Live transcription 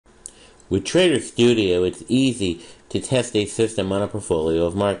With TraderStudio, it's easy to test a system on a portfolio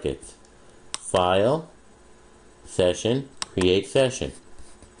of markets. File, Session, Create Session.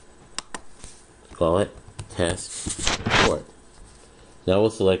 Call it Test Report. Now we'll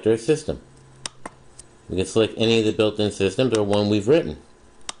select our system. We can select any of the built-in systems or one we've written.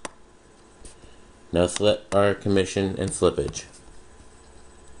 Now select our commission and slippage.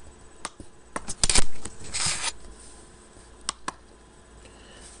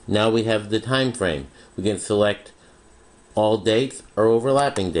 Now we have the time frame. We can select all dates or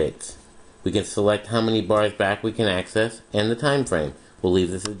overlapping dates. We can select how many bars back we can access and the time frame. We'll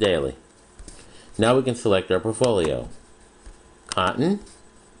leave this as daily. Now we can select our portfolio. Cotton,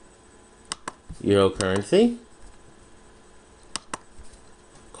 Euro currency,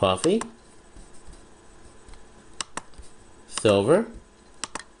 coffee, silver,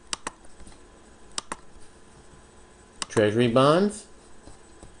 treasury bonds,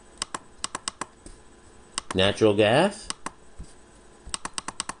 natural gas,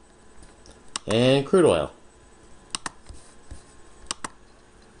 and crude oil.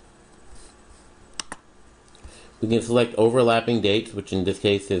 We can select overlapping dates, which in this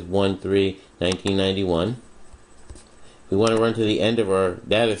case is 1/3/1991. We want to run to the end of our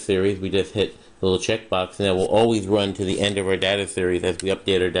data series. We just hit the little checkbox, and that will always run to the end of our data series as we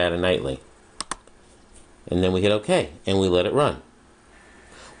update our data nightly. And then we hit OK, and we let it run.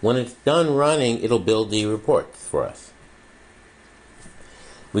 When it's done running, it'll build the reports for us.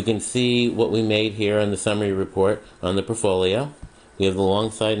 We can see what we made here on the summary report on the portfolio. We have the long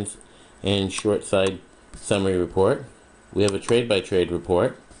side and short side summary report. We have a trade-by-trade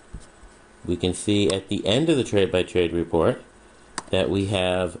report. We can see at the end of the trade-by-trade report that we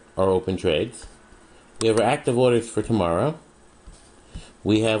have our open trades. We have our active orders for tomorrow.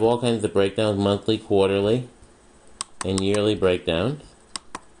 We have all kinds of breakdowns, monthly, quarterly, and yearly breakdowns.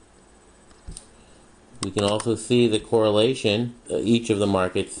 We can also see the correlation, each of the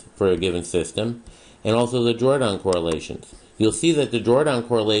markets for a given system, and also the drawdown correlations. You'll see that the drawdown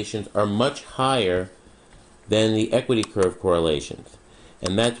correlations are much higher than the equity curve correlations.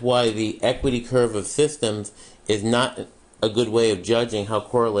 And that's why the equity curve of systems is not a good way of judging how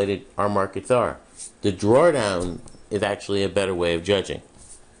correlated our markets are. The drawdown is actually a better way of judging.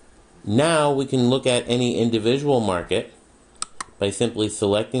 Now we can look at any individual market by simply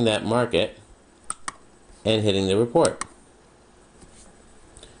selecting that market and hitting the report.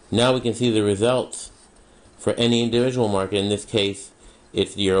 Now we can see the results for any individual market. In this case,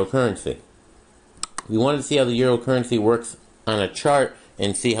 it's the euro currency. If we want to see how the euro currency works on a chart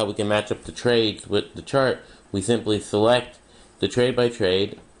and see how we can match up the trades with the chart, we simply select the trade by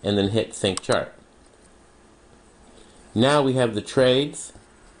trade and then hit sync chart. Now we have the trades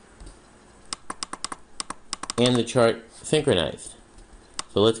and the chart synchronized.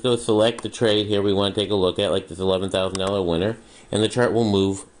 So let's go select the trade here we want to take a look at, like this $11,000 winner, and the chart will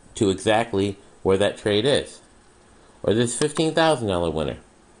move to exactly where that trade is. Or this $15,000 winner.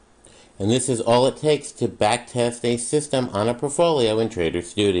 And this is all it takes to backtest a system on a portfolio in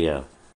TraderStudio.